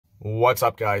What's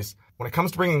up, guys? When it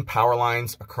comes to bringing power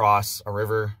lines across a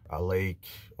river, a lake,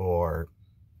 or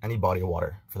any body of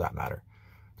water for that matter,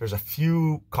 there's a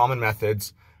few common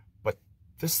methods, but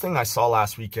this thing I saw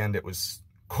last weekend, it was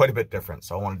quite a bit different,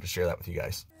 so I wanted to share that with you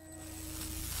guys.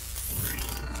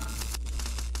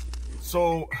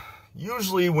 So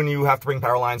usually when you have to bring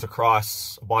power lines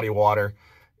across a body of water,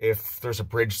 if there's a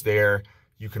bridge there,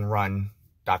 you can run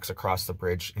ducts across the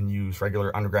bridge and use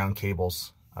regular underground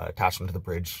cables, attach them to the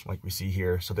bridge like we see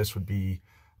here. So this would be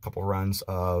a couple runs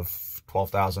of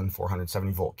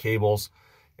 12,470 volt cables.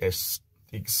 It's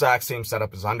the exact same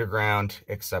setup as underground,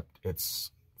 except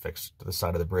it's fixed to the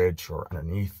side of the bridge or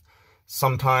underneath.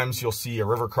 Sometimes you'll see a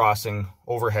river crossing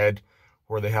overhead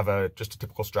where they have just a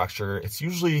typical structure. It's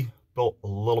usually built a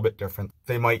little bit different.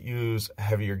 They might use a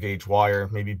heavier gauge wire,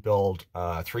 maybe build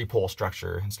a 3-pole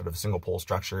structure instead of a single pole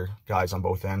structure, guys on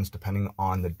both ends, depending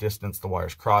on the distance the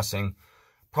wire's crossing.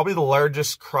 Probably the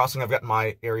largest crossing I've got in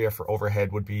my area for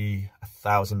overhead would be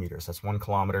 1,000 meters. That's 1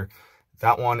 kilometer.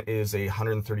 That one is a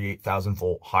 138,000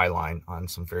 volt high line on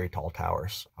some very tall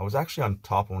towers. I was actually on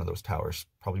top of one of those towers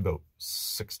probably about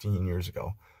 16 years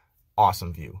ago.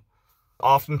 Awesome view.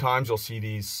 Oftentimes you'll see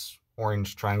these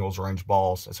orange triangles, orange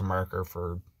balls as a marker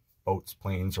for boats,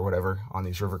 planes, or whatever on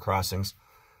these river crossings.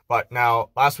 But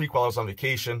now, last week while I was on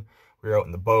vacation, we were out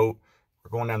in the boat,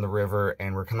 we're going down the river,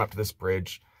 and we're coming up to this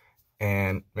bridge.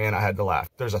 And man, I had to laugh.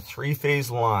 There's a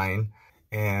 3-phase line,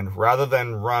 and rather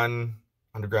than run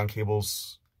underground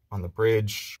cables on the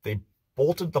bridge, they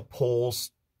bolted the poles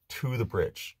to the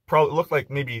bridge. Probably looked like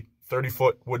maybe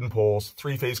 30-foot wooden poles,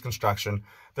 3-phase construction.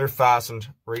 They're fastened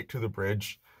right to the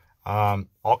bridge.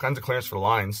 All kinds of clearance for the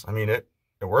lines. I mean, it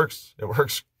works. It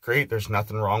works great. There's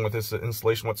nothing wrong with this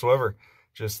installation whatsoever.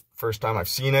 Just first time I've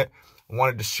seen it. I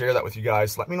wanted to share that with you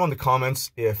guys. Let me know in the comments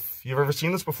if you've ever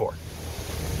seen this before.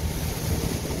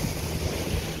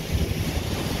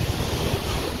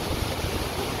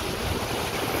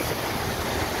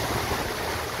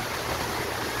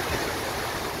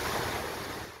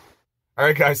 All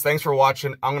right, guys, thanks for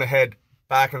watching. I'm going to head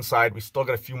back inside. We still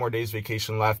got a few more days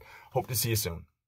vacation left. Hope to see you soon.